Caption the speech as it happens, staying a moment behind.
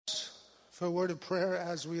for a word of prayer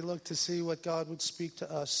as we look to see what God would speak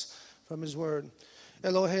to us from His Word.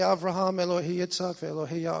 Elohei Avraham, Elohei Yitzhak,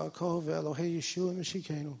 Elohei Yaakov, Elohei Yeshua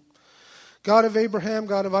Meshikenu. God of Abraham,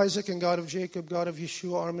 God of Isaac, and God of Jacob, God of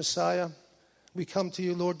Yeshua, our Messiah, we come to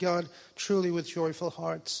you, Lord God, truly with joyful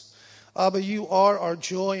hearts. Abba, you are our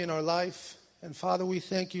joy in our life. And Father, we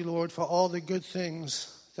thank you, Lord, for all the good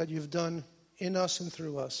things that you've done in us and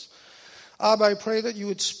through us. Abba, I pray that you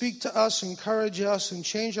would speak to us, encourage us, and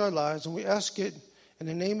change our lives. And we ask it in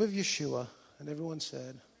the name of Yeshua. And everyone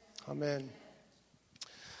said, Amen. I'm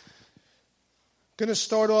going to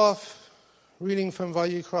start off reading from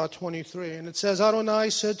Vayikra 23. And it says, Adonai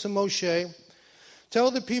said to Moshe, tell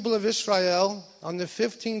the people of Israel, on the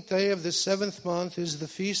 15th day of the 7th month is the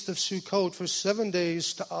feast of Sukkot for 7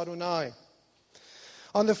 days to Adonai.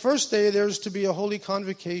 On the first day there is to be a holy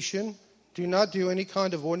convocation. Do not do any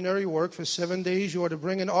kind of ordinary work. For 7 days you are to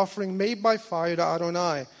bring an offering made by fire to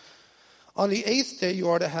Adonai. On the 8th day you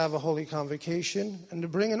are to have a holy convocation and to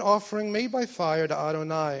bring an offering made by fire to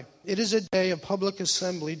Adonai. It is a day of public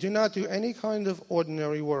assembly. Do not do any kind of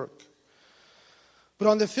ordinary work. But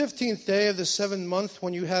on the 15th day of the 7th month,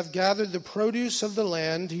 when you have gathered the produce of the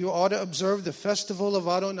land, you ought to observe the festival of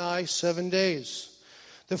Adonai 7 days.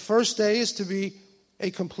 The first day is to be a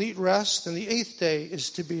complete rest, and the 8th day is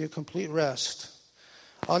to be a complete rest.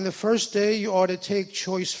 On the first day, you ought to take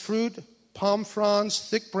choice fruit, palm fronds,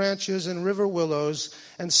 thick branches, and river willows,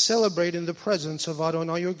 and celebrate in the presence of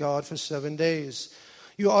Adonai your God for 7 days.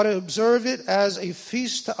 You ought to observe it as a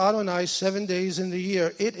feast to Adonai 7 days in the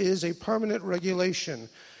year. It is a permanent regulation,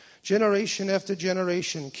 generation after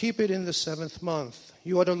generation. Keep it in the 7th month.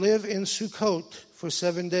 You ought to live in Sukkot for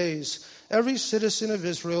 7 days. Every citizen of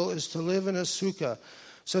Israel is to live in a sukkah,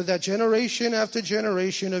 so that generation after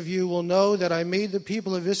generation of you will know that I made the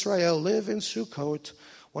people of Israel live in Sukkot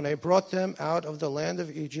when I brought them out of the land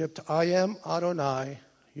of Egypt. I am Adonai,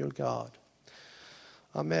 your God.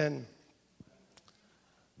 Amen.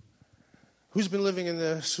 Who's been living in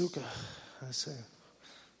the sukkah? I say,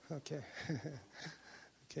 okay.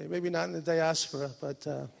 Okay, maybe not in the diaspora, but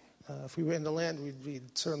if we were in the land, we'd be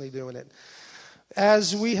certainly doing it.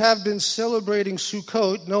 As we have been celebrating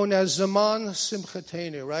Sukkot, known as Zaman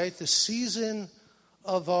Simchatenu, right? The season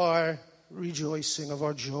of our rejoicing, of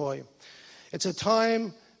our joy. It's a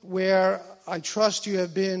time where I trust you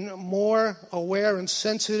have been more aware and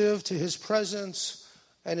sensitive to His presence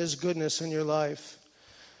and His goodness in your life.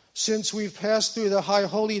 Since we've passed through the high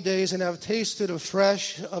holy days and have tasted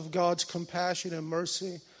afresh of God's compassion and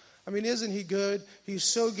mercy. I mean, isn't He good? He's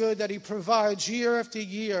so good that He provides year after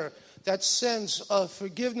year that sense of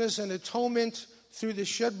forgiveness and atonement through the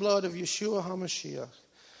shed blood of Yeshua HaMashiach.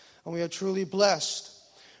 And we are truly blessed.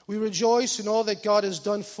 We rejoice in all that God has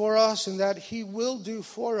done for us and that He will do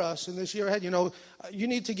for us in this year ahead. You know, you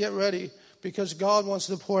need to get ready because God wants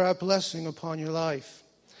to pour out blessing upon your life.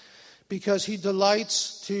 Because He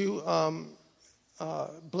delights to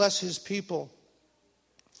bless His people.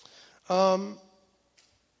 When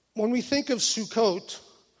we think of Sukkot,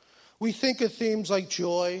 we think of themes like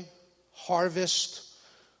joy, harvest,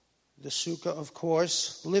 the sukkah, of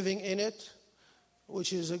course, living in it,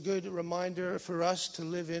 which is a good reminder for us to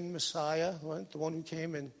live in Messiah, right? The one who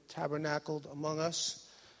came and tabernacled among us.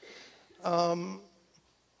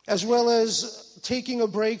 As well as taking a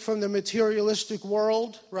break from the materialistic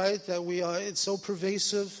world, right? That it's so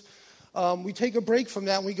pervasive. We take a break from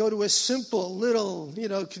that and we go to a simple little,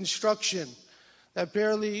 construction that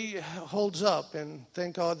barely holds up. And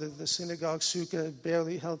thank God that the synagogue sukkah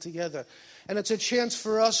barely held together. And it's a chance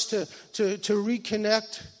for us to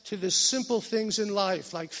reconnect to the simple things in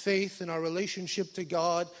life, like faith and our relationship to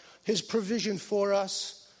God, His provision for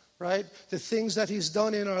us, right? The things that He's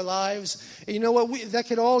done in our lives. And you know what? That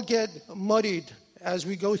could all get muddied as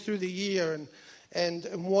we go through the year and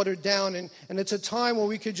watered down. And it's a time where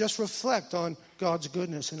we could just reflect on God's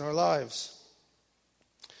goodness in our lives.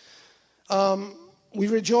 We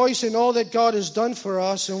rejoice in all that God has done for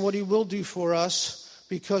us and what He will do for us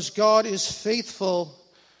because God is faithful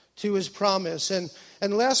to His promise. And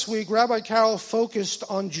last week, Rabbi Carol focused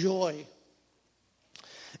on joy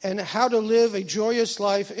and how to live a joyous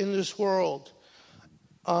life in this world.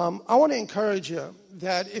 I want to encourage you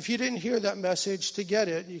that if you didn't hear that message, to get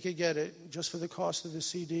it, you could get it just for the cost of the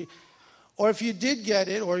CD. Or if you did get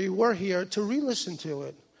it or you were here, to re-listen to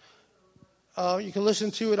it. You can listen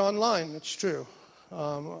to it online, it's true,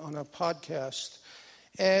 on a podcast.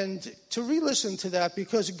 And to re-listen to that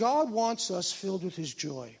because God wants us filled with His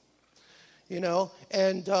joy.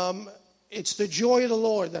 And it's the joy of the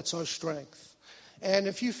Lord that's our strength. And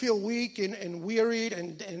if you feel weak and wearied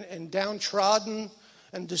and downtrodden,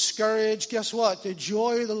 and discouraged, guess what? The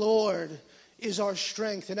joy of the Lord is our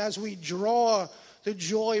strength. And as we draw the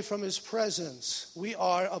joy from his presence, we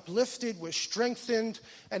are uplifted, we're strengthened,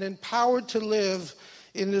 and empowered to live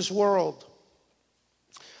in this world.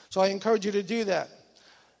 So I encourage you to do that.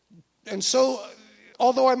 And so,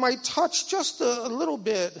 although I might touch just a little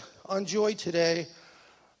bit on joy today,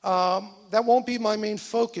 that won't be my main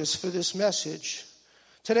focus for this message.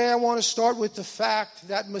 Today I want to start with the fact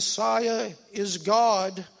that Messiah is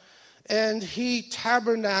God and he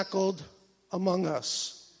tabernacled among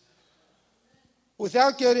us.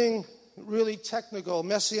 Without getting really technical,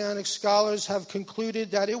 Messianic scholars have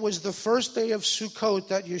concluded that it was the first day of Sukkot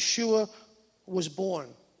that Yeshua was born,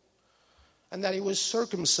 and that he was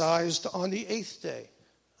circumcised on the 8th day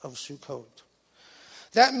of Sukkot.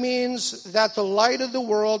 That means that the light of the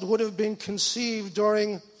world would have been conceived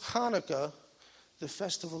during Hanukkah, the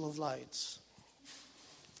festival of lights.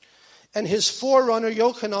 And his forerunner,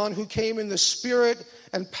 Yochanan, who came in the spirit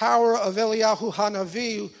and power of Eliyahu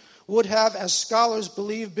Hanavi, would have, as scholars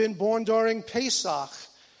believe, been born during Pesach,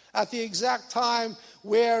 at the exact time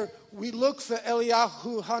where we look for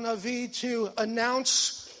Eliyahu Hanavi to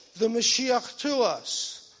announce the Mashiach to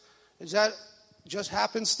us. Is that just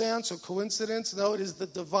happenstance or coincidence? No, it is the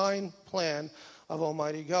divine plan of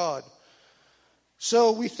Almighty God.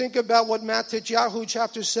 So we think about what Matthew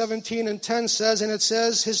chapter 17 and 10 says, and it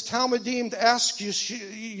says, his Talmudim asked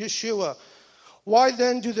Yeshua, why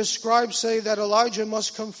then do the scribes say that Elijah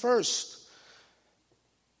must come first?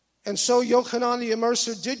 And so Yochanan the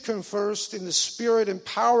Immerser did come first in the spirit and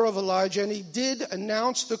power of Elijah, and he did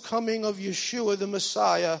announce the coming of Yeshua, the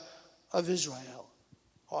Messiah of Israel.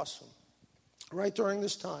 Awesome. Right during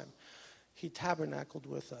this time, he tabernacled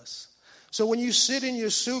with us. So when you sit in your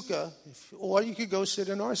sukkah, or you could go sit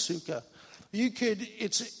in our sukkah,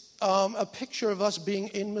 it's a picture of us being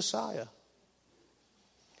in Messiah.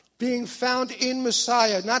 Being found in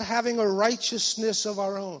Messiah, not having a righteousness of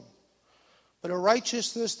our own, but a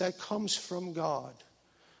righteousness that comes from God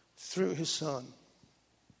through his Son.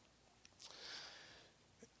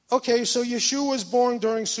 Okay, so Yeshua was born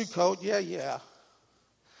during Sukkot. Yeah.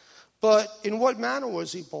 But in what manner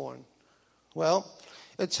was he born? Well,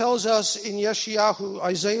 it tells us in Yeshayahu,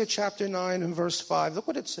 Isaiah chapter 9 and verse 5. Look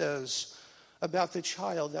what it says about the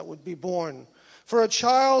child that would be born. For a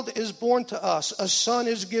child is born to us, a son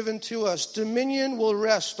is given to us. Dominion will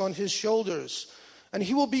rest on his shoulders, and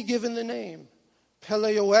he will be given the name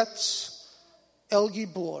Peleoetz El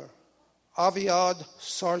Gibor, Aviad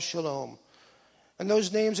Sar Shalom. And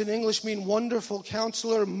those names in English mean Wonderful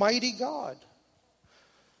Counselor, Mighty God.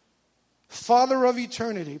 Father of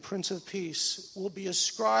Eternity, Prince of Peace, will be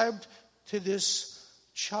ascribed to this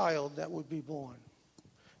child that would be born.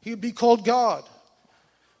 He would be called God,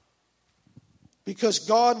 because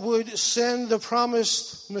God would send the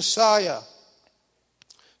promised Messiah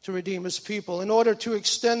to redeem his people in order to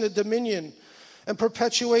extend the dominion and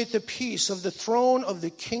perpetuate the peace of the throne of the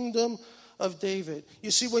kingdom of David.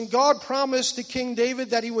 You see, when God promised to King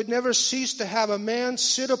David that he would never cease to have a man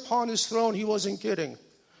sit upon his throne, he wasn't kidding.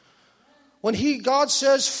 When God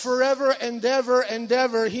says forever and ever and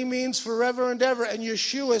ever, he means forever and ever. And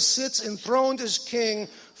Yeshua sits enthroned as king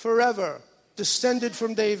forever, descended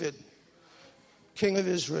from David, king of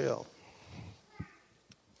Israel.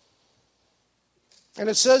 And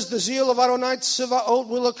it says the zeal of Adonai Tzivaot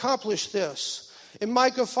will accomplish this. In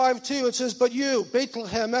Micah 5:2 it says, but you,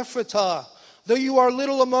 Bethlehem Ephratah, though you are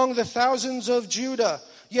little among the thousands of Judah,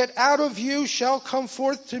 yet out of you shall come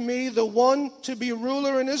forth to me the one to be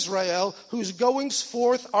ruler in Israel, whose goings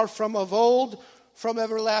forth are from of old, from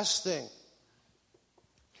everlasting.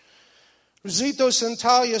 Zito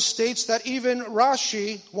Santalia states that even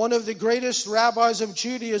Rashi, one of the greatest rabbis of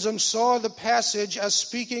Judaism, saw the passage as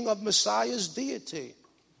speaking of Messiah's deity.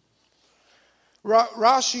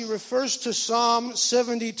 Rashi refers to Psalm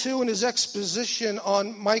 72 in his exposition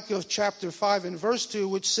on Micah chapter 5 and verse 2,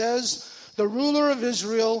 which says, the ruler of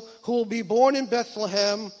Israel who will be born in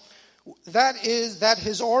Bethlehem, that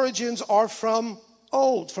his origins are from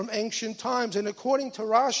old, from ancient times. And according to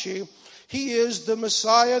Rashi, he is the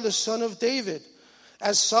Messiah, the son of David.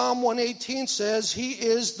 As Psalm 118 says, he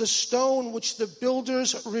is the stone which the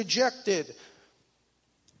builders rejected.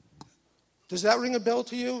 Does that ring a bell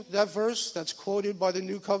to you, that verse that's quoted by the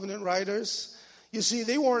New Covenant writers? You see,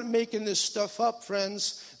 they weren't making this stuff up,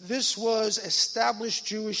 friends. This was established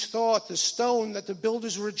Jewish thought, the stone that the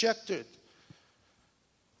builders rejected.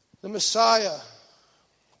 The Messiah,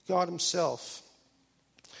 God himself.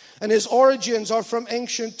 And his origins are from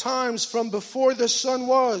ancient times, from before the sun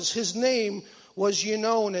was. His name was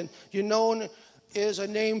Yenon, and Yenon is a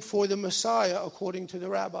name for the Messiah, according to the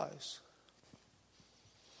rabbis.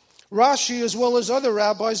 Rashi, as well as other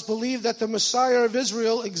rabbis, believe that the Messiah of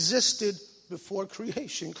Israel existed before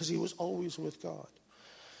creation because he was always with God.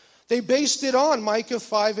 They based it on Micah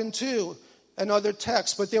 5:2 and other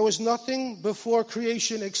texts, but there was nothing before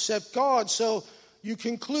creation except God. So you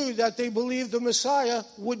conclude that they believed the Messiah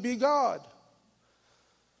would be God.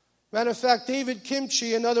 Matter of fact, David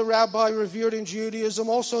Kimchi, another rabbi revered in Judaism,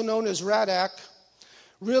 also known as Radak,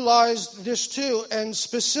 realized this too and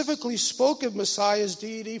specifically spoke of Messiah's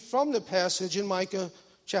deity from the passage in Micah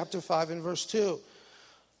chapter 5 and verse 2.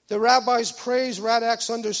 The rabbis praised Radak's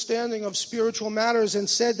understanding of spiritual matters and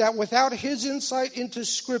said that without his insight into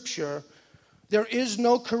Scripture, there is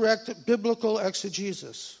no correct biblical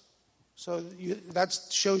exegesis. So that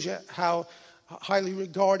shows you how highly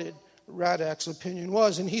regarded Radak's opinion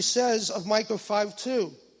was. And he says of Micah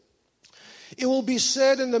 5:2, it will be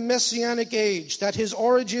said in the Messianic age that his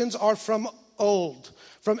origins are from old,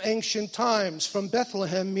 from ancient times. From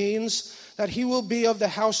Bethlehem means that he will be of the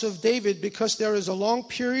house of David because there is a long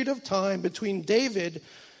period of time between David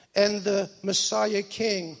and the Messiah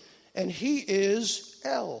king. And he is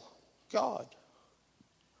El, God,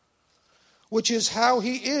 which is how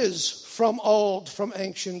he is from old, from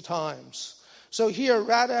ancient times. So here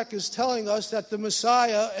Radak is telling us that the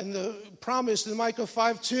Messiah and the promise in Micah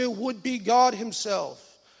 5:2 would be God himself.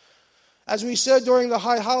 As we said during the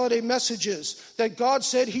high holiday messages, that God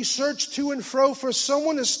said he searched to and fro for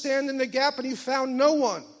someone to stand in the gap and he found no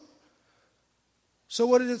one. So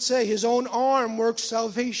what did it say? His own arm works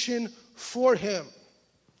salvation for him.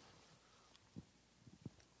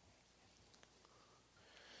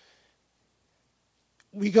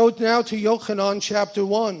 We go now to Yochanan chapter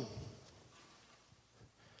 1.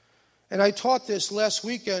 And I taught this last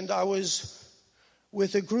weekend. I was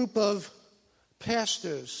with a group of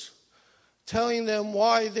pastors telling them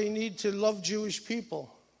why they need to love Jewish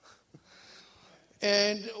people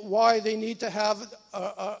and why they need to have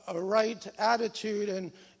a right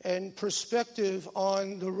attitude and perspective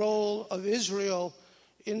on the role of Israel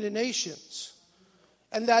in the nations.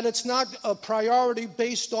 And that it's not a priority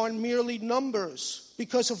based on merely numbers.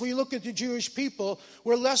 Because if we look at the Jewish people,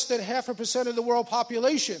 we're less than 0.5% of the world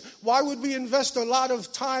population. Why would we invest a lot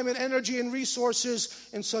of time and energy and resources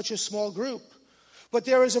in such a small group? But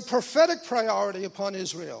there is a prophetic priority upon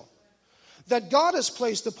Israel that God has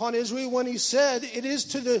placed upon Israel when he said it is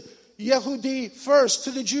to the Yehudi first,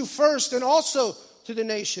 to the Jew first, and also to the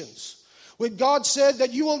nations. When God said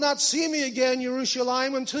that you will not see me again,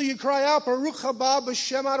 Yerushalayim, until you cry out, Baruch haba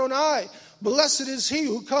b'shem Adonai. Blessed is he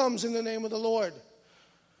who comes in the name of the Lord.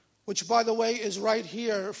 Which, by the way, is right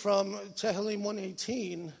here from Tehillim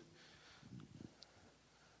 118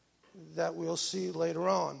 that we'll see later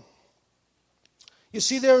on. You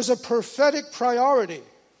see, there is a prophetic priority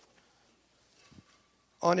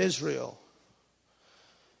on Israel.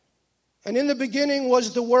 And in the beginning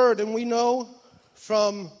was the Word, and we know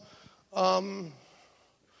from,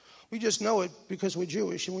 we just know it because we're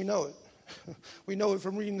Jewish and we know it. We know it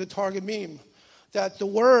from reading the Targumim. That the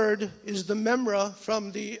Word is the Memra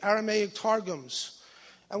from the Aramaic Targums.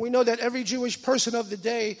 And we know that every Jewish person of the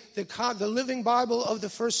day, the living Bible of the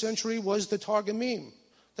first century was the Targumim.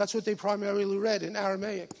 That's what they primarily read in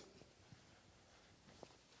Aramaic.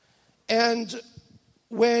 And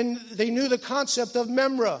when they knew the concept of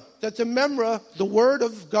Memra, that the Memra, the Word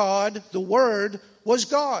of God, the Word was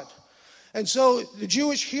God. And so the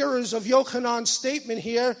Jewish hearers of Yochanan's statement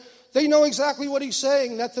here, they know exactly what he's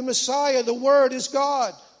saying, that the Messiah, the Word, is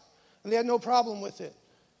God. And they had no problem with it.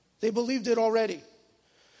 They believed it already.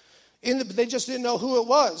 They just didn't know who it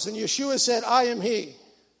was. And Yeshua said, I am he.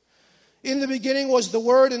 In the beginning was the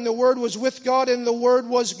Word, and the Word was with God, and the Word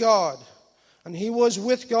was God. And he was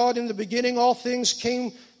with God in the beginning. All things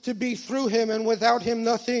came to be through him, and without him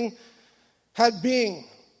nothing had being.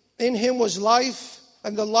 In him was life,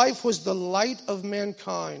 and the life was the light of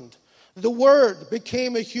mankind. The Word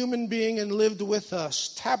became a human being and lived with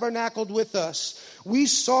us, tabernacled with us. We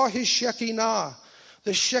saw his Shekinah,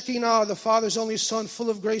 the Shekinah, the Father's only Son, full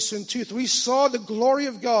of grace and truth. We saw the glory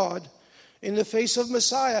of God in the face of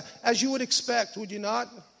Messiah, as you would expect, would you not?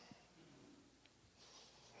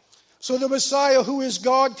 So the Messiah, who is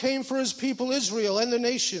God, came for his people Israel and the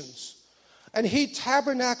nations. And he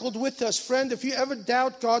tabernacled with us. Friend, if you ever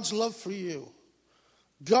doubt God's love for you,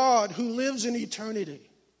 God who lives in eternity,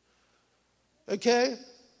 okay?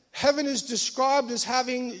 Heaven is described as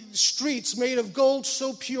having streets made of gold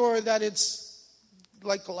so pure that it's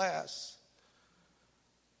like glass.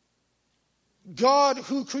 God,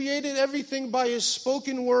 who created everything by his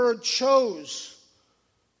spoken word, chose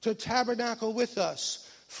to tabernacle with us.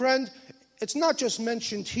 Friend, it's not just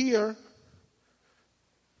mentioned here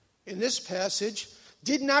in this passage.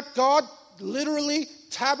 Did not God literally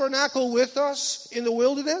tabernacle with us in the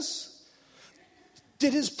wilderness?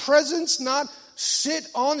 Did his presence not sit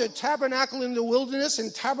on the tabernacle in the wilderness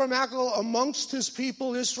and tabernacle amongst his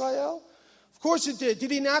people Israel? Of course it did. Did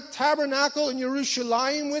he not tabernacle in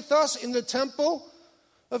Jerusalem with us in the temple?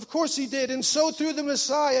 Of course he did. And so through the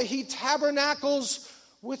Messiah, he tabernacles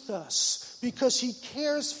with us because he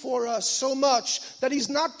cares for us so much that he's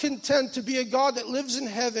not content to be a God that lives in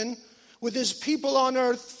heaven with his people on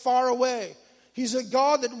earth far away. He's a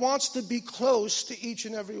God that wants to be close to each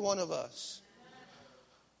and every one of us.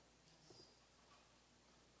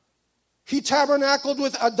 He tabernacled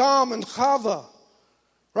with Adam and Chava,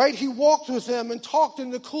 right? He walked with them and talked in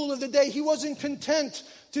the cool of the day. He wasn't content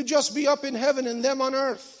to just be up in heaven and them on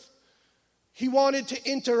earth. He wanted to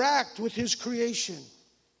interact with his creation.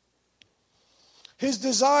 His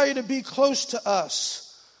desire to be close to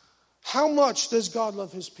us. How much does God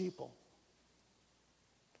love his people?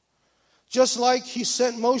 Just like he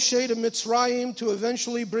sent Moshe to Mitzrayim to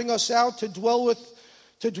eventually bring us out to dwell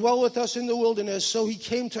with us in the wilderness, so he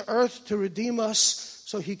came to earth to redeem us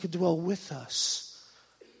so he could dwell with us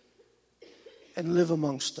and live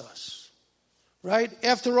amongst us. Right?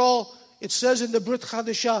 After all, it says in the Brit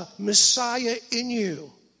Chadashah, Messiah in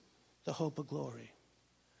you, the hope of glory.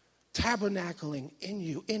 Tabernacling in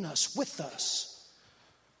you, in us, with us.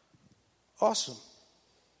 Awesome.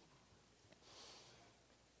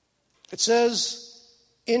 It says,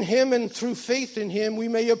 in him and through faith in him, we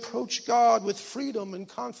may approach God with freedom and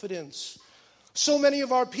confidence. So many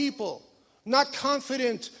of our people, not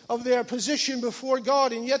confident of their position before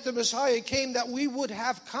God, and yet the Messiah came that we would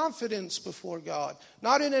have confidence before God.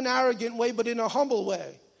 Not in an arrogant way, but in a humble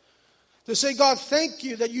way. To say, God, thank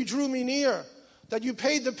you that you drew me near, that you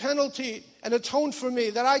paid the penalty and atoned for me,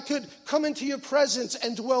 that I could come into your presence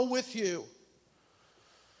and dwell with you.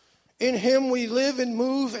 In him we live and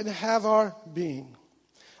move and have our being.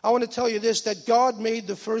 I want to tell you this, that God made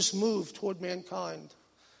the first move toward mankind.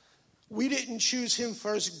 We didn't choose him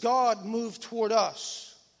first. God moved toward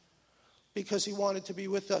us because he wanted to be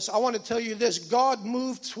with us. I want to tell you this, God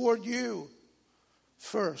moved toward you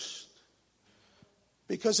first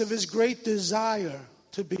because of his great desire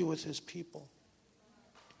to be with his people.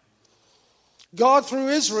 God, through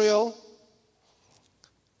Israel,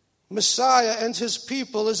 Messiah and his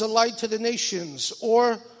people, is a light to the nations,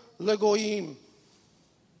 or Legoim.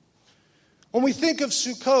 When we think of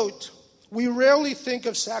Sukkot, we rarely think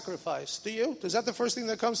of sacrifice. Do you? Is that the first thing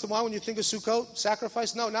that comes to mind when you think of Sukkot?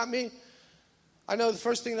 Sacrifice? No, not me. I know the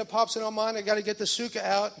first thing that pops in our mind, I got to get the sukkah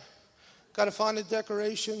out. Got to find the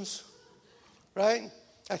decorations, right?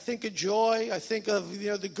 I think of joy. I think of,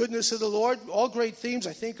 the goodness of the Lord. All great themes.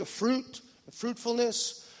 I think of fruit,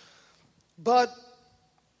 fruitfulness. But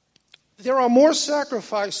there are more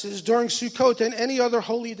sacrifices during Sukkot than any other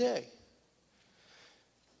holy day.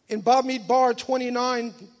 In Bamidbar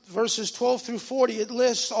 29, verses 12 through 40, it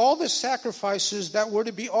lists all the sacrifices that were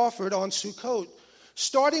to be offered on Sukkot.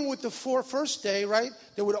 Starting with the first day, right,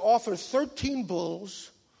 they would offer 13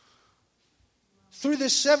 bulls. Through the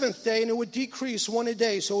seventh day, and it would decrease one a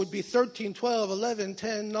day. So it would be 13, 12, 11,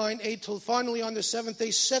 10, 9, 8, till finally on the seventh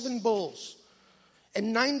day, 7 bulls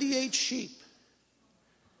and 98 sheep.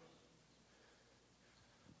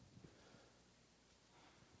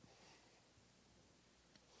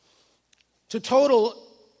 To total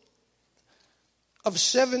of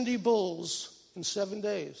 70 bulls in 7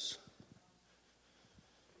 days.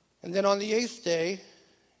 And then on the 8th day,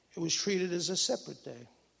 it was treated as a separate day.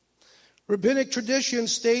 Rabbinic tradition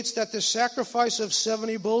states that the sacrifice of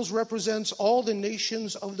 70 bulls represents all the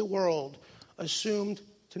nations of the world, assumed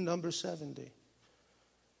to number 70.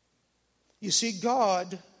 You see,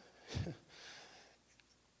 God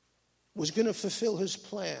was going to fulfill his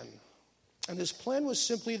plan. And his plan was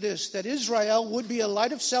simply this, that Israel would be a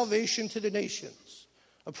light of salvation to the nations,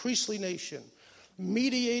 a priestly nation,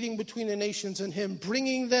 mediating between the nations and him,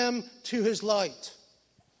 bringing them to his light.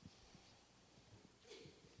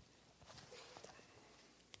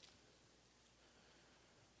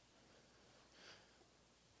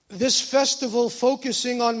 This festival,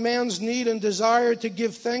 focusing on man's need and desire to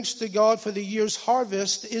give thanks to God for the year's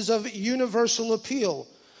harvest, is of universal appeal.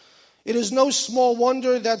 It is no small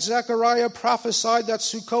wonder that Zechariah prophesied that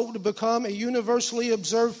Sukkot would become a universally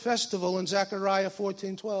observed festival in Zechariah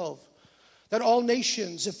 14:12. That all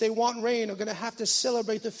nations, if they want rain, are going to have to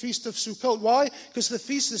celebrate the Feast of Sukkot. Why? Because the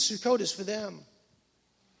Feast of Sukkot is for them.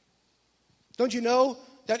 Don't you know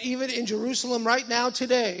that even in Jerusalem right now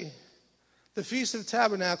today, the Feast of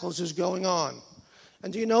Tabernacles is going on?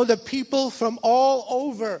 And do you know that people from all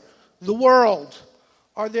over the world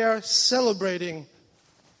are there celebrating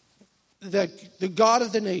the God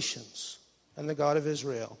of the nations and the God of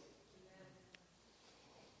Israel.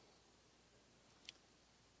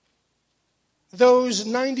 Those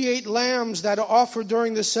 98 lambs that are offered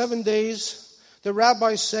during the 7 days, the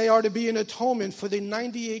rabbis say, are to be an atonement for the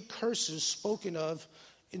 98 curses spoken of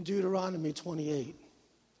in Deuteronomy 28.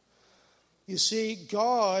 You see,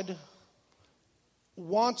 God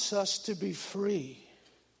wants us to be free.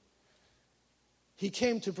 He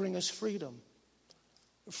came to bring us freedom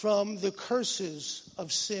from the curses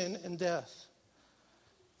of sin and death.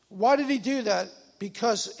 Why did he do that?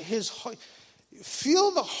 Because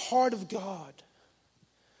feel the heart of God.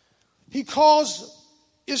 He calls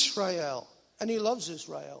Israel, and he loves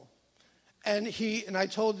Israel. And I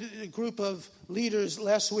told a group of leaders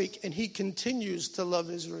last week, and he continues to love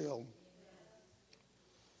Israel.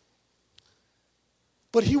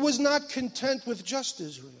 But he was not content with just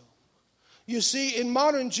Israel. You see, in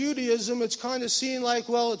modern Judaism, it's kind of seen like,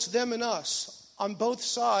 well, it's them and us on both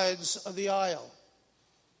sides of the aisle.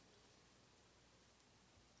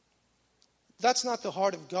 That's not the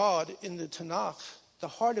heart of God in the Tanakh. The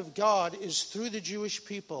heart of God is through the Jewish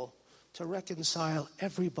people to reconcile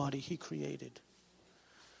everybody he created.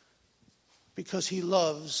 Because he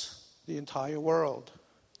loves the entire world.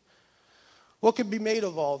 What could be made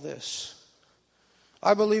of all this?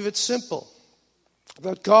 I believe it's simple.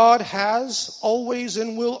 That God has always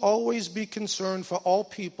and will always be concerned for all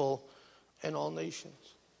people and all nations.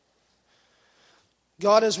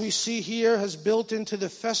 God, as we see here, has built into the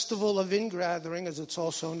festival of ingathering, as it's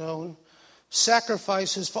also known,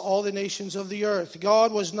 sacrifices for all the nations of the earth.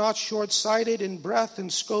 God was not short-sighted in breadth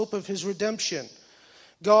and scope of his redemption.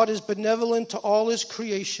 God is benevolent to all his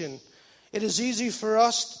creation. It is easy for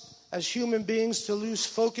us as human beings to lose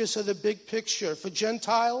focus of the big picture. For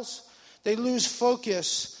Gentiles, they lose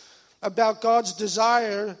focus about God's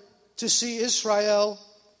desire to see Israel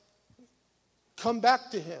come back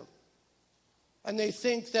to him. And they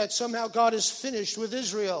think that somehow God is finished with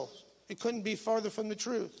Israel. It couldn't be farther from the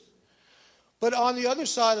truth. But on the other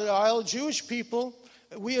side of the aisle, Jewish people,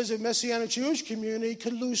 we as a Messianic Jewish community,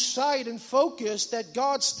 could lose sight and focus that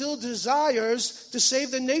God still desires to save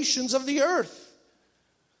the nations of the earth.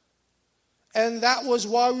 And that was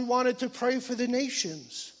why we wanted to pray for the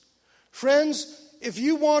nations. Friends, if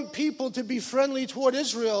you want people to be friendly toward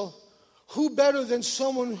Israel, who better than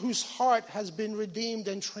someone whose heart has been redeemed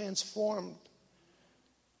and transformed?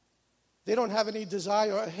 They don't have any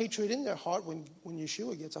desire or hatred in their heart when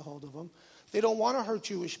Yeshua gets a hold of them. They don't want to hurt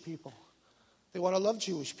Jewish people. They want to love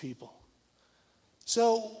Jewish people.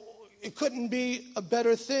 So it couldn't be a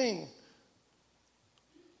better thing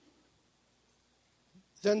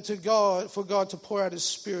than for God to pour out his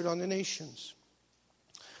Spirit on the nations.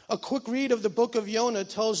 A quick read of the book of Jonah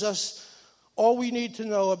tells us all we need to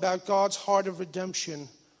know about God's heart of redemption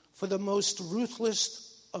for the most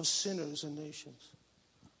ruthless of sinners and nations.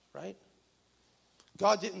 Right?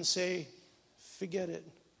 God didn't say, forget it.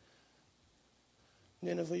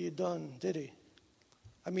 Nineveh, you're done, did he?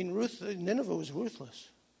 I mean, Nineveh was ruthless.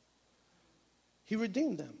 He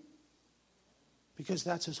redeemed them because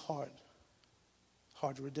that's his heart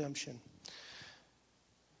of redemption.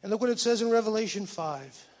 And look what it says in Revelation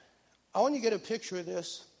 5. I want you to get a picture of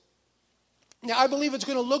this. Now, I believe it's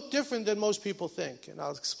going to look different than most people think, and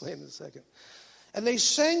I'll explain in a second. And they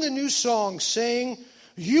sang a new song, saying,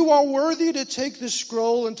 "You are worthy to take this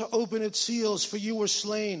scroll and to open its seals, for you were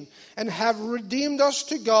slain, and have redeemed us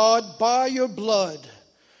to God by your blood,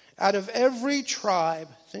 out of every tribe,"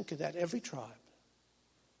 think of that, every tribe,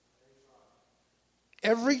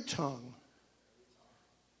 every tongue,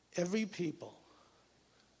 every people,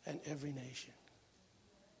 and every nation.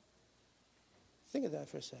 Think of that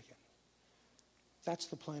for a second. That's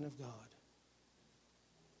the plan of God.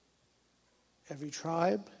 Every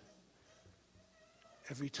tribe,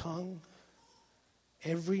 every tongue,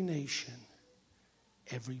 every nation,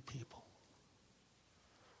 every people.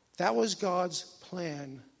 That was God's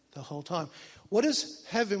plan the whole time. What is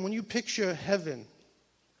heaven? When you picture heaven,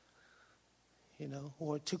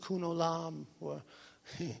 or tikkun olam, or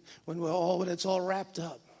when it's all wrapped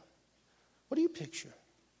up, what do you picture?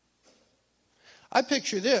 I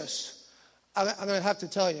picture this. I'm going to have to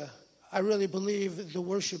tell you, I really believe the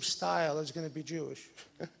worship style is going to be Jewish.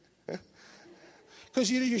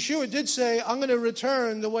 Because Yeshua did say, I'm going to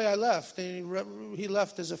return the way I left. And he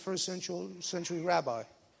left as a first century rabbi.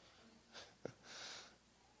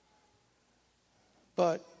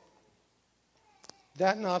 But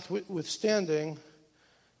that notwithstanding,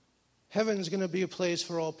 heaven is going to be a place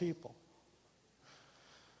for all people.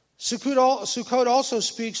 Sukkot also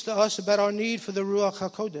speaks to us about our need for the Ruach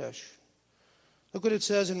HaKodesh. Look what it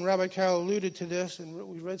says, and Rabbi Carroll alluded to this, and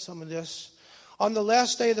we read some of this. On the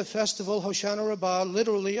last day of the festival, Hoshana Rabbah,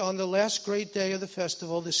 literally on the last great day of the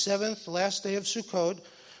festival, the seventh, last day of Sukkot,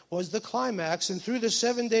 was the climax. And through the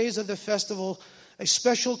 7 days of the festival, a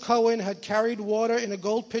special Kohen had carried water in a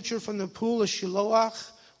gold pitcher from the pool of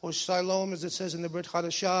Shiloach, or Siloam, as it says in the Brit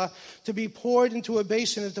Hadashah, to be poured into a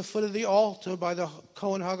basin at the foot of the altar by the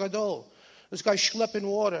Kohen Hagadol. This guy's schlepping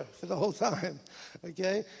water for the whole time,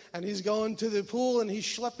 okay? And he's going to the pool and he's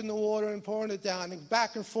schlepping the water and pouring it down and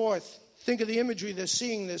back and forth. Think of the imagery. They're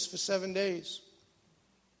seeing this for 7 days.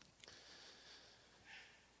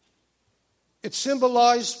 It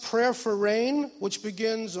symbolized prayer for rain, which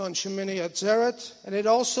begins on Shemini Atzeret, and it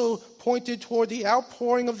also pointed toward the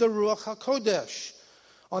outpouring of the Ruach HaKodesh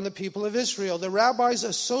on the people of Israel. The rabbis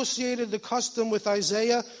associated the custom with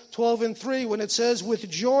Isaiah 12:3 when it says, "With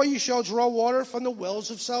joy you shall draw water from the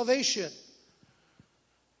wells of salvation."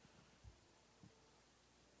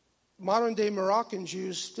 Modern day Moroccan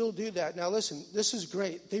Jews still do that. Now listen, this is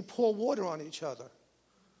great. They pour water on each other.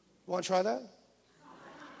 Want to try that?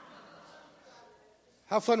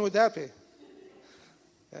 How fun would that be?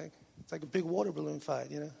 Okay. It's like a big water balloon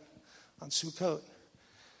fight, on Sukkot.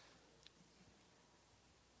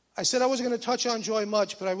 I said I wasn't going to touch on joy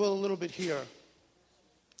much, but I will a little bit here.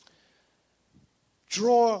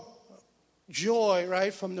 Draw joy,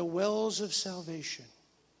 right, from the wells of salvation.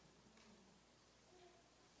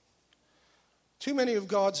 Too many of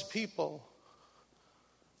God's people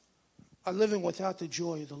are living without the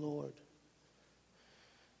joy of the Lord.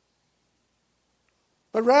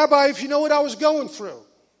 But Rabbi, if you know what I was going through.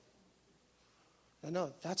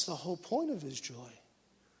 No, that's the whole point of his joy.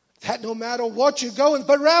 That no matter what you're going,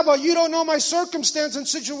 but Rabbi, you don't know my circumstance and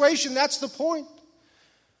situation. That's the point.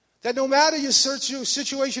 That no matter your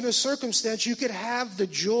situation or circumstance, you could have the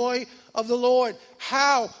joy of the Lord.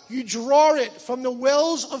 How? You draw it from the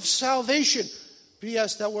wells of salvation.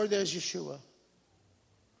 P.S. That word there is Yeshua.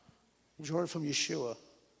 You draw it from Yeshua.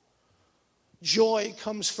 Joy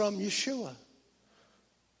comes from Yeshua.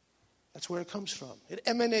 That's where it comes from. It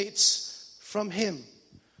emanates from Him.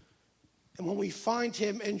 And when we find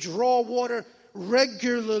Him and draw water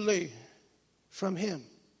regularly from Him,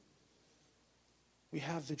 we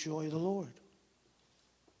have the joy of the Lord.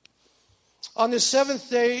 On the seventh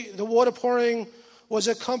day, the water pouring was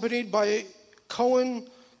accompanied by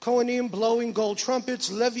Kohanim blowing gold trumpets,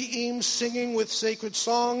 Leviim singing with sacred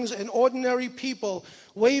songs, and ordinary people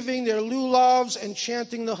waving their lulavs and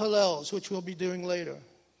chanting the Hallels, which we'll be doing later.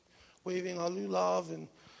 Waving our lulav and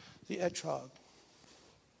the etrog.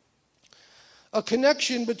 A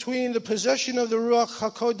connection between the possession of the Ruach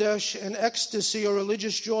HaKodesh and ecstasy or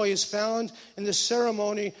religious joy is found in the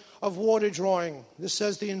ceremony of water drawing. This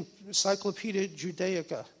says the Encyclopedia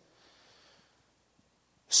Judaica.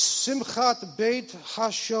 Simchat Beit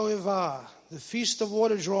HaShoevah, the feast of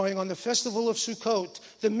water drawing on the festival of Sukkot.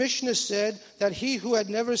 The Mishnah said that he who had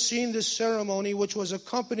never seen this ceremony, which was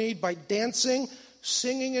accompanied by dancing,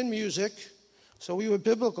 singing, and music, so we were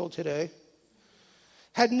biblical today,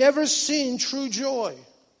 had never seen true joy.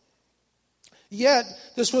 Yet,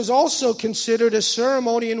 this was also considered a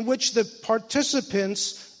ceremony in which the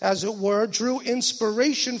participants, as it were, drew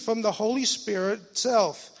inspiration from the Holy Spirit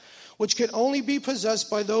itself, which can only be possessed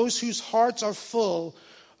by those whose hearts are full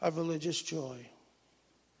of religious joy.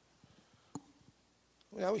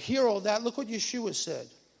 Now, hear all that. Look what Yeshua said.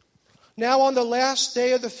 Now, on the last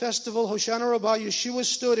day of the festival, Hoshana Rabbah, Yeshua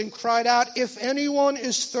stood and cried out, "If anyone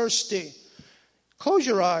is thirsty," close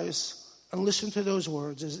your eyes and listen to those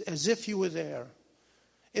words as if you were there.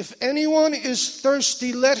 "If anyone is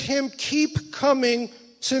thirsty, let him keep coming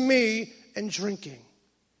to me and drinking.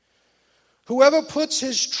 Whoever puts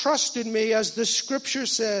his trust in me, as the scripture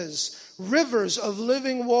says, rivers of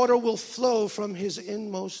living water will flow from his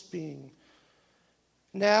inmost being."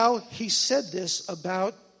 Now, he said this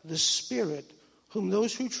about the Spirit, whom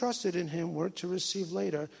those who trusted in him were to receive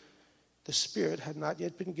later. The Spirit had not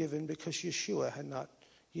yet been given because Yeshua had not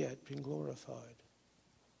yet been glorified.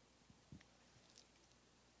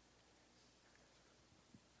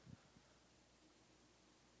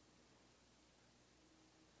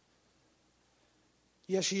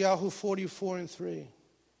 Yeshayahu 44:3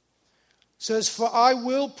 says, "For I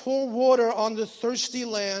will pour water on the thirsty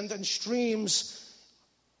land and streams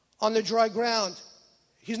on the dry ground."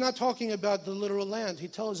 He's not talking about the literal land. He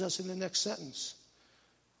tells us in the next sentence,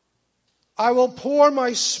 "I will pour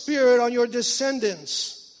my Spirit on your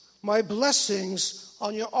descendants, my blessings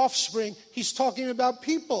on your offspring." He's talking about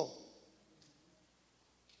people.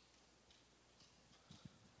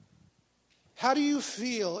 How do you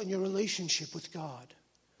feel in your relationship with God?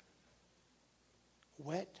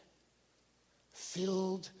 Wet?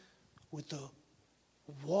 filled with the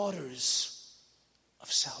waters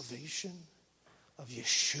of salvation, of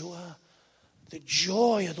Yeshua, the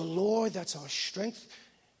joy of the Lord, that's our strength.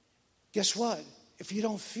 Guess what? If you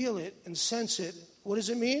don't feel it and sense it, what does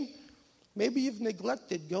it mean? Maybe you've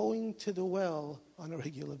neglected going to the well on a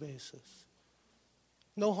regular basis.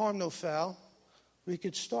 No harm, no foul. We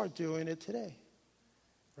could start doing it today,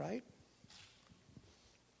 right?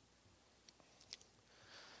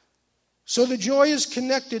 So the joy is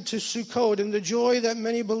connected to Sukkot, and the joy that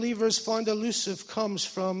many believers find elusive comes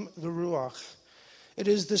from the Ruach. It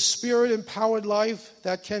is the Spirit-empowered life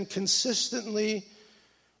that can consistently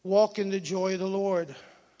walk in the joy of the Lord.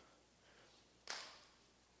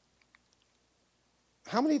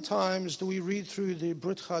 How many times do we read through the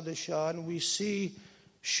Brit Chadashah and we see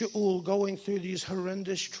Shaul going through these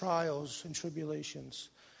horrendous trials and tribulations?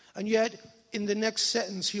 And yet, in the next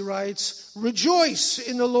sentence, he writes, rejoice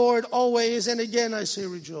in the Lord always, and again I say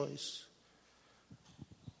rejoice.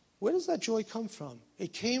 Where does that joy come from?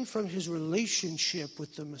 It came from his relationship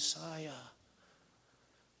with the Messiah.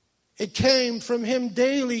 It came from him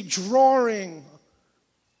daily drawing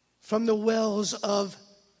from the wells of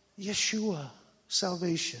Yeshua,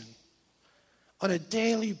 salvation. On a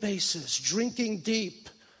daily basis, drinking deep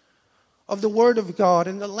of the Word of God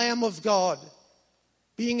and the Lamb of God,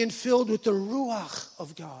 being infilled with the Ruach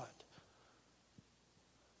of God.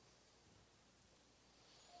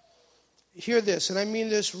 Hear this, and I mean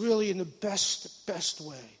this really in the best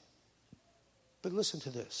way. But listen to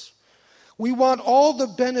this. We want all the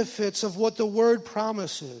benefits of what the Word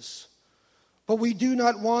promises, but we do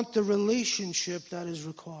not want the relationship that is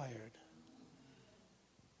required.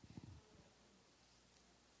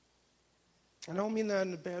 I don't mean that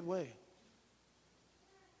in a bad way.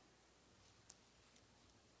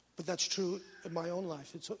 But that's true in my own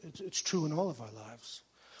life. It's true in all of our lives.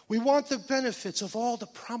 We want the benefits of all the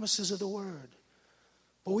promises of the Word.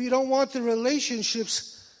 But we don't want the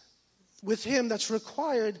relationships with Him that's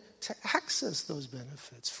required to access those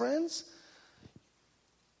benefits. Friends,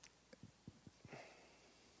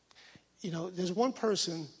 there's one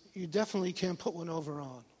person you definitely can't put one over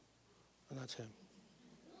on, and that's Him.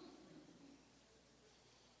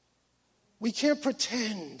 We can't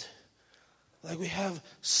pretend like we have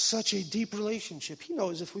such a deep relationship. He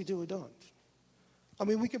knows if we do or don't. I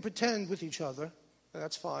mean, we can pretend with each other, and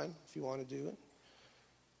that's fine if you want to do it.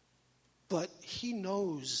 But He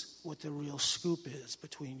knows what the real scoop is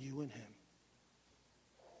between you and Him.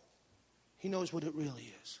 He knows what it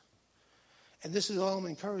really is. And this is all I'm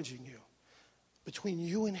encouraging you. Between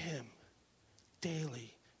you and Him,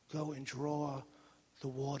 daily go and draw the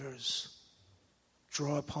waters.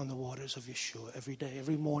 Draw upon the waters of Yeshua every day,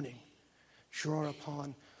 every morning. Draw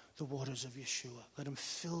upon the waters of Yeshua. Let Him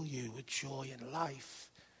fill you with joy and life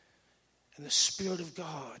and the Spirit of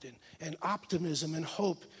God and optimism and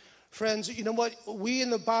hope. Friends, you know what? We in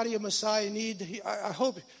the body of Messiah need,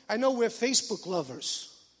 I know we're Facebook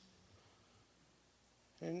lovers.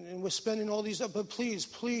 And we're spending all these, but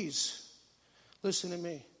please, listen to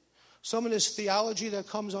me. Some of this theology that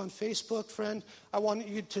comes on Facebook, friend, I want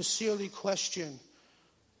you to seriously question.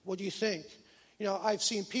 What do you think? I've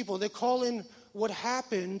seen people, they call in what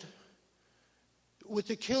happened with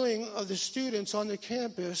the killing of the students on the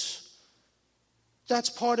campus. That's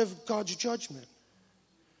part of God's judgment.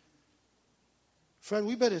 Friend,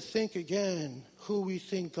 we better think again who we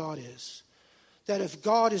think God is. That if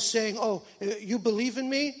God is saying, oh, you believe in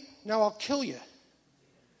me? Now I'll kill you.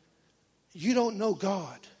 You don't know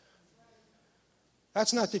God.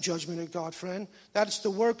 That's not the judgment of God, friend. That's the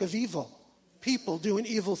work of evil. People doing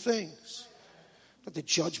evil things. But the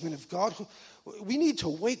judgment of God. We need to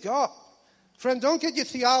wake up. Friend, don't get your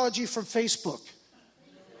theology from Facebook.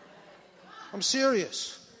 I'm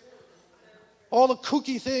serious. All the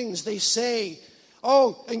kooky things they say.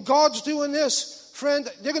 Oh, and God's doing this. Friend,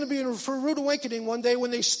 they're going to be in for a rude awakening one day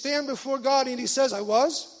when they stand before God and He says, I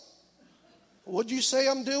was? What'd you say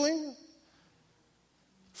I'm doing?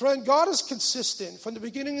 Friend, God is consistent from the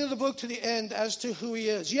beginning of the book to the end as to who He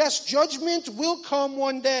is. Yes, judgment will come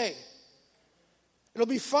one day. It'll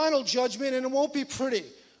be final judgment and it won't be pretty.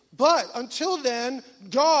 But until then,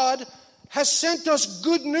 God has sent us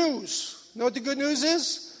good news. You know what the good news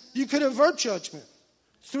is? You can avert judgment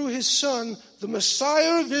through His Son, the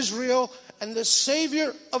Messiah of Israel and the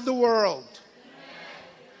Savior of the world.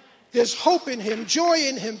 There's hope in Him, joy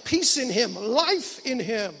in Him, peace in Him, life in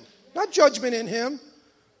Him. Not judgment in Him.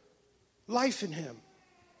 Life in Him.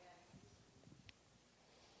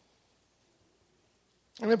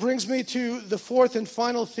 And it brings me to the fourth and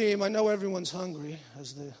final theme. I know everyone's hungry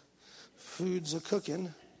as the foods are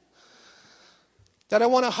cooking. that I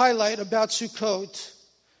want to highlight about Sukkot,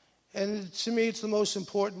 and to me it's the most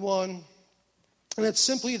important one, and it's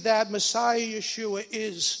simply that Messiah Yeshua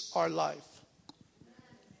is our life.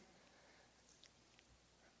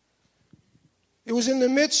 It was in the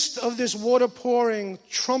midst of this water pouring,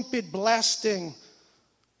 trumpet blasting,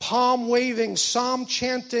 palm waving, psalm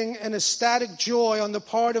chanting, and ecstatic joy on the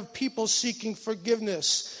part of people seeking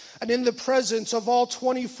forgiveness, and in the presence of all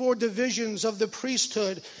 24 divisions of the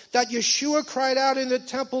priesthood, that Yeshua cried out in the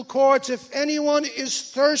temple courts, "If anyone is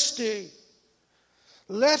thirsty,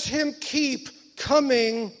 let him keep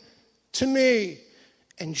coming to me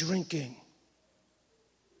and drinking.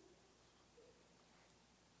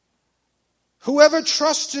 Whoever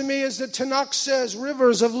trusts in me," as the Tanakh says,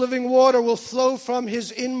 "rivers of living water will flow from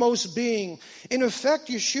his inmost being." In effect,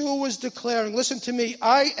 Yeshua was declaring, listen to me,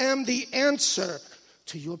 I am the answer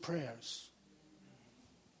to your prayers.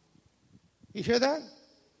 You hear that?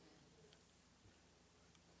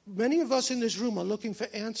 Many of us in this room are looking for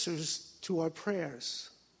answers to our prayers.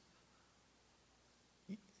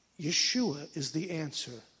 Yeshua is the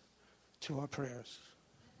answer to our prayers.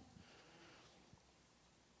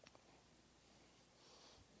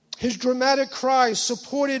 His dramatic cry,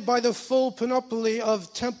 supported by the full panoply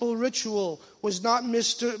of temple ritual, was not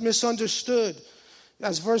misunderstood.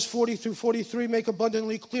 As verse 40 through 43 make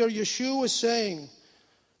abundantly clear, Yeshua was saying,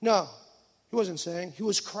 no, he wasn't saying, he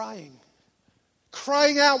was crying.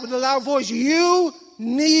 Crying out with a loud voice, "You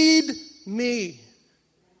need me.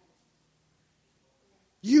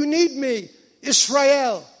 You need me,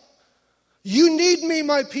 Israel. You need me,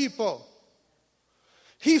 my people."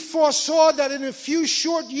 He foresaw that in a few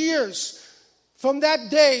short years from that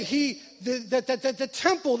day, the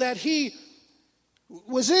temple that he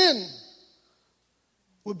was in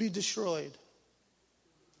would be destroyed.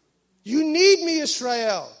 You need me,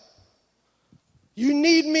 Israel. You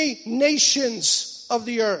need me, nations of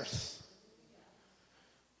the earth.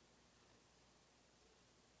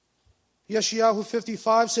 Yeshayahu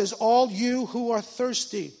 55 says, "All you who are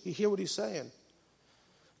thirsty," you hear what he's saying,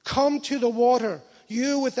 "come to the water.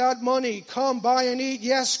 You without money, come buy and eat.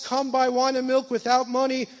 Yes, come buy wine and milk without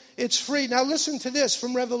money. It's free." Now listen to this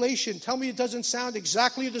from Revelation. Tell me it doesn't sound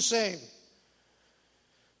exactly the same.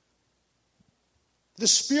 "The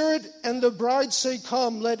Spirit and the bride say,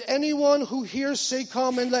 'Come.' Let anyone who hears say,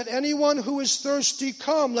 'Come.' And let anyone who is thirsty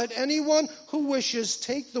come. Let anyone who wishes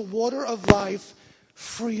take the water of life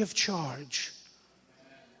free of charge."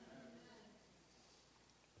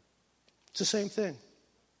 It's the same thing.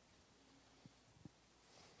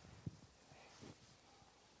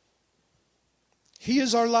 He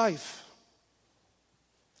is our life.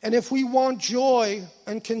 And if we want joy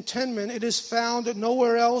and contentment, it is found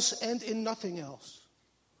nowhere else and in nothing else.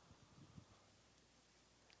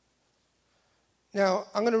 Now,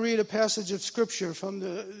 I'm going to read a passage of Scripture from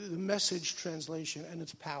the Message translation, and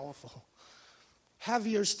it's powerful. Have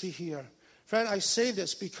ears to hear. Friend, I say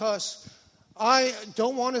this because I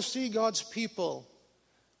don't want to see God's people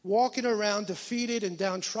walking around defeated and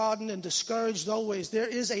downtrodden and discouraged always. There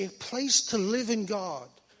is a place to live in God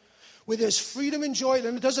where there's freedom and joy,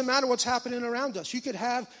 and it doesn't matter what's happening around us. You could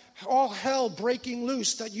have all hell breaking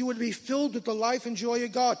loose, that you would be filled with the life and joy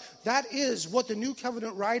of God. That is what the New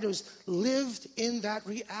Covenant writers lived in, that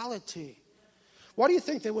reality. Why do you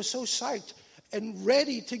think they were so psyched and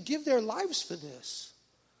ready to give their lives for this?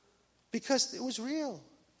 Because it was real.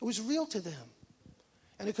 It was real to them.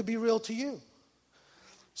 And it could be real to you.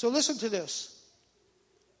 So listen to this.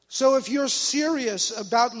 So if you're serious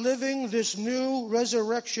about living this new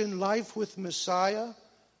resurrection life with Messiah,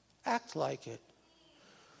 act like it.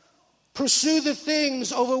 Pursue the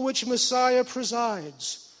things over which Messiah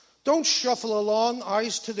presides. Don't shuffle along,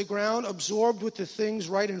 eyes to the ground, absorbed with the things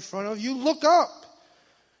right in front of you. Look up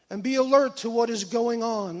and be alert to what is going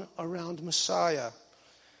on around Messiah.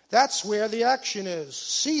 That's where the action is.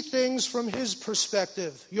 See things from his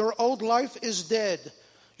perspective. Your old life is dead.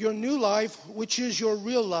 Your new life, which is your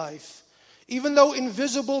real life, even though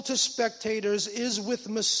invisible to spectators, is with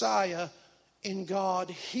Messiah in God.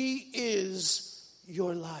 He is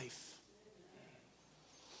your life.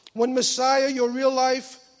 When Messiah, your real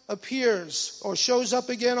life, appears or shows up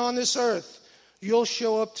again on this earth, you'll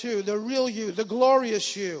show up too, the real you, the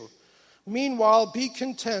glorious you. Meanwhile, be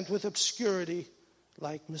content with obscurity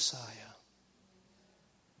like Messiah.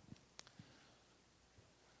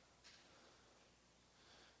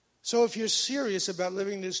 So if you're serious about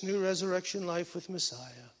living this new resurrection life with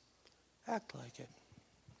Messiah, act like it.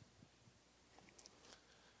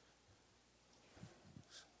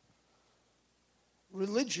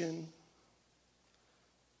 Religion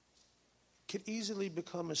could easily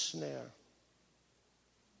become a snare,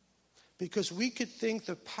 Because we could think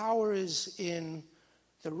the power is in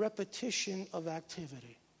the repetition of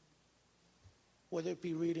activity. Whether it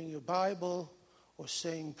be reading your Bible or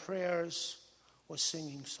saying prayers or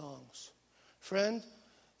singing songs. Friend,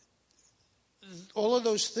 all of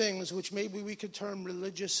those things, which maybe we could term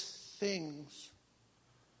religious things,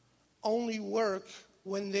 only work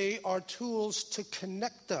when they are tools to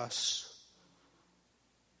connect us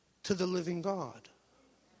to the living God.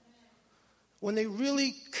 When they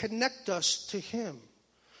really connect us to Him.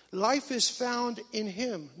 Life is found in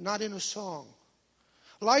Him, not in a song.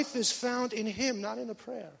 Life is found in Him, not in a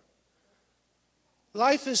prayer.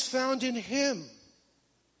 Life is found in Him.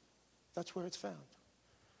 That's where it's found.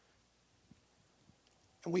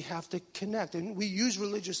 And we have to connect. And we use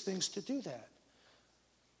religious things to do that.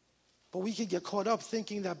 But we can get caught up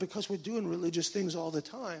thinking that because we're doing religious things all the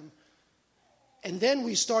time, and then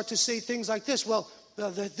we start to say things like this, well,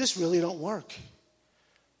 this really don't work.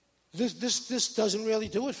 This doesn't really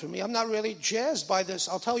do it for me. I'm not really jazzed by this.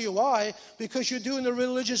 I'll tell you why. Because you're doing the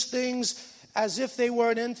religious things as if they were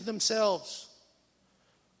an end to themselves.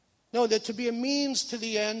 No, that to be a means to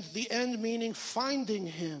the end meaning finding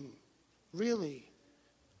Him, really.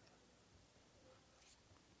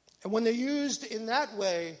 And when they're used in that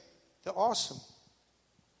way, they're awesome.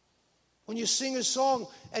 When you sing a song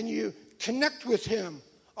and you connect with Him,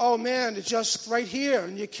 oh man, it's just right here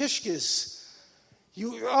in your kishkis.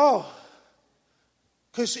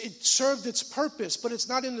 Because it served its purpose, but it's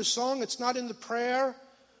not in the song, it's not in the prayer,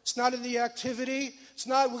 it's not in the activity, it's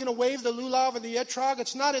not, we're going to wave the lulav and the etrog,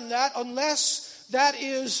 it's not in that unless that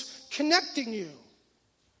is connecting you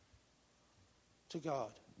to God.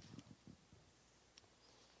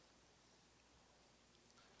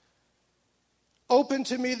 Open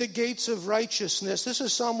to me the gates of righteousness. This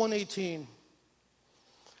is Psalm 118.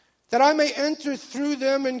 That I may enter through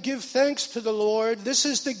them and give thanks to the Lord. This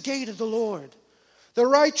is the gate of the Lord. The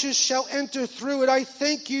righteous shall enter through it. I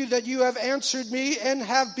thank you that you have answered me and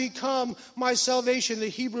have become my salvation. The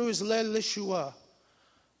Hebrew is Lel Yeshua.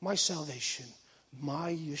 My salvation.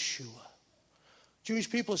 My Yeshua. Jewish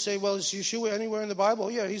people say, well, is Yeshua anywhere in the Bible? Oh,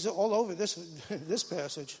 yeah, he's all over this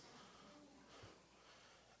passage.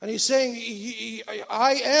 And he's saying,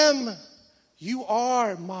 you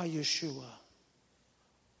are my Yeshua.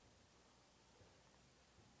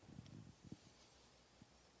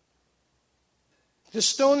 The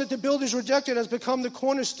stone that the builders rejected has become the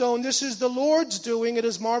cornerstone. This is the Lord's doing. It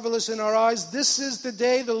is marvelous in our eyes. This is the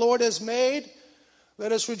day the Lord has made.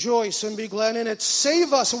 Let us rejoice and be glad in it.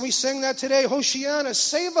 Save us. And we sang that today. Hoshiana,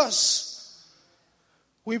 save us.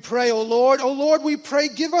 We pray, O Lord, we pray,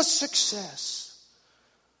 give us success.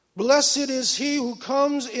 Blessed is he who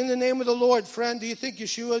comes in the name of the Lord. Friend, do you think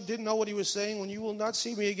Yeshua didn't know what he was saying? When you will not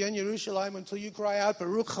see me again, Jerusalem, until you cry out,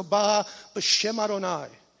 Baruch haba b'shem Adonai.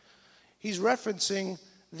 He's referencing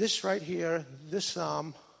this right here, this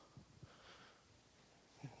psalm.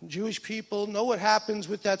 Jewish people know what happens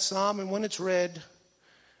with that psalm and when it's read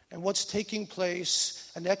and what's taking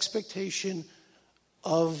place, an expectation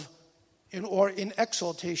of, in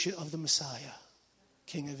exaltation of the Messiah,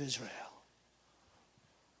 King of Israel.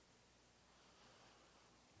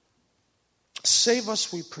 Save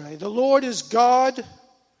us, we pray. The Lord is God,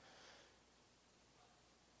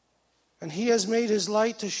 and He has made His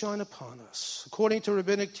light to shine upon us. According to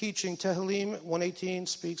rabbinic teaching, Tehillim 118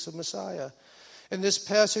 speaks of Messiah. In this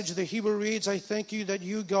passage, the Hebrew reads, I thank you that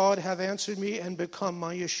you, God, have answered me and become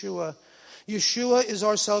my Yeshua. Yeshua is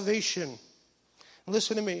our salvation.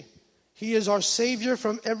 Listen to me. He is our Savior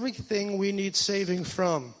from everything we need saving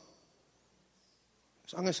from.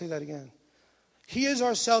 So I'm going to say that again. He is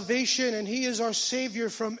our salvation and He is our Savior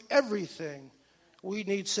from everything we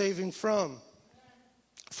need saving from.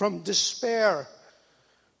 From despair,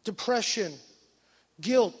 depression,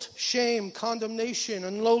 guilt, shame, condemnation,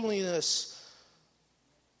 and loneliness,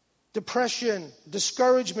 depression,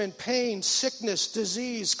 discouragement, pain, sickness,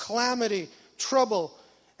 disease, calamity, trouble,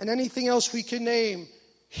 and anything else we can name.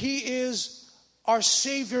 He is our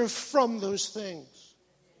Savior from those things.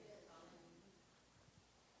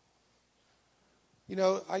 You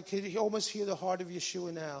know, I could almost hear the heart of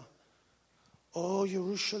Yeshua now. Oh,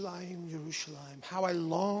 Yerushalayim, Yerushalayim, how I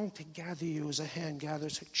long to gather you as a hen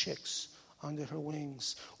gathers her chicks under her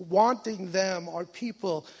wings. Wanting them are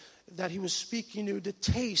people that He was speaking to, the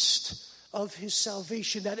taste of His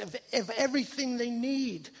salvation, that of everything they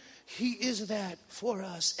need, He is that for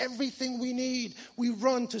us. Everything we need, we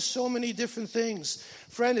run to so many different things.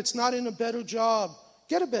 Friend, it's not in a better job.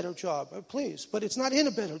 Get a better job, please, but it's not in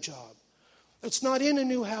a better job. It's not in a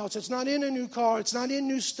new house. It's not in a new car. It's not in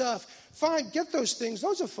new stuff. Fine, get those things.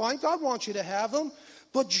 Those are fine. God wants you to have them.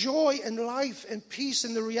 But joy and life and peace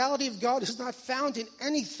and the reality of God is not found in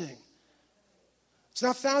anything. It's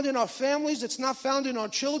not found in our families. It's not found in our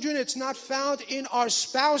children. It's not found in our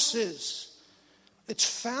spouses. It's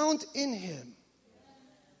found in Him.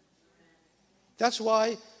 That's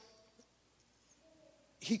why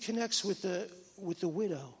He connects with the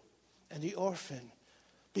widow and the orphan,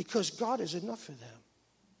 because God is enough for them.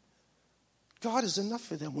 God is enough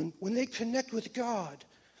for them. When they connect with God,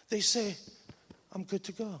 they say, I'm good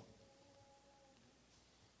to go.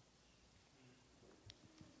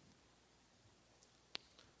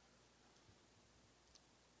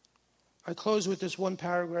 I close with this one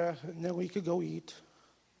paragraph, and then we could go eat.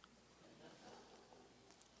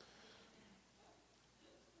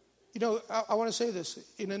 You know, I want to say this.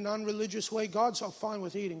 In a non-religious way, God's fine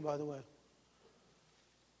with eating, by the way.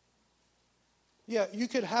 Yeah, you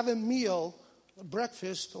could have a meal, a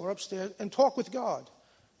breakfast, or upstairs, and talk with God.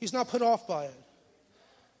 He's not put off by it.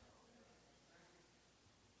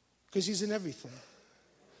 Because He's in everything.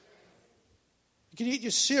 You can eat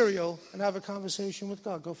your cereal and have a conversation with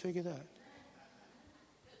God. Go figure that.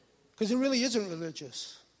 Because it really isn't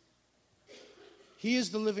religious. He is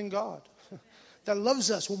the living God that loves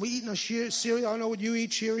us. When we eat our cereal, I don't know what you eat,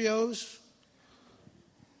 Cheerios,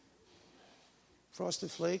 Frosted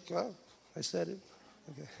Flake. Oh, I said it.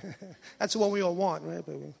 Okay. That's the one we all want, right?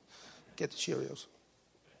 But we get the Cheerios.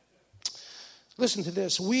 Listen to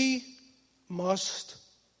this. We must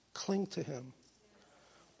cling to Him.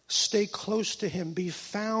 Stay close to Him. Be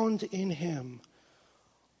found in Him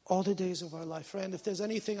all the days of our life. Friend, if there's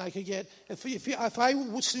anything I could get, if I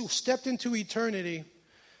stepped into eternity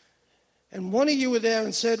and one of you were there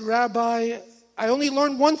and said, Rabbi, I only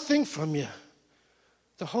learned one thing from you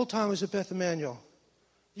the whole time I was at Beth Emmanuel,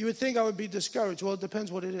 you would think I would be discouraged. Well, it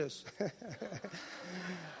depends what it is.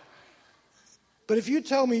 But if you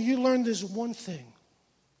tell me you learned this one thing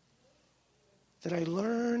that I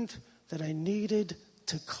learned that I needed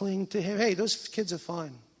to cling to Him. Hey, those kids are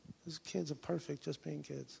fine. Those kids are perfect, just being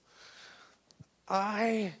kids.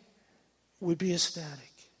 I would be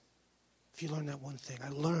ecstatic if you learned that one thing. I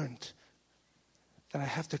learned that I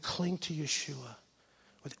have to cling to Yeshua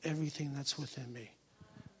with everything that's within me.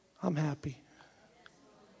 I'm happy.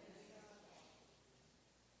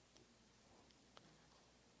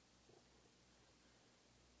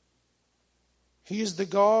 He is the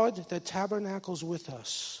God that tabernacles with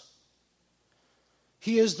us.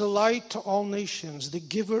 He is the light to all nations, the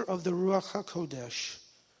giver of the Ruach HaKodesh.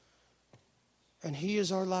 And He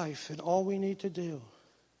is our life, and all we need to do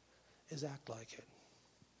is act like it.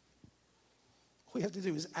 All we have to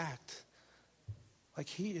do is act like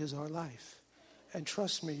He is our life. And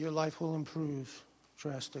trust me, your life will improve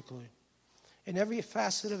drastically. In every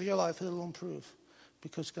facet of your life, it will improve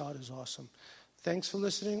because God is awesome. Thanks for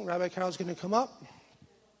listening. Rabbi Carol's going to come up.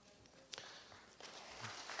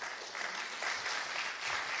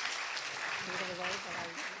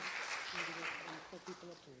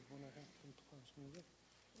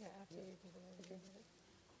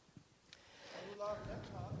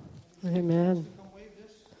 Amen.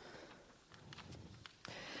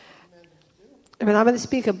 I mean, I'm going to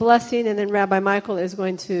speak a blessing, and then Rabbi Michael is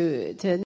going to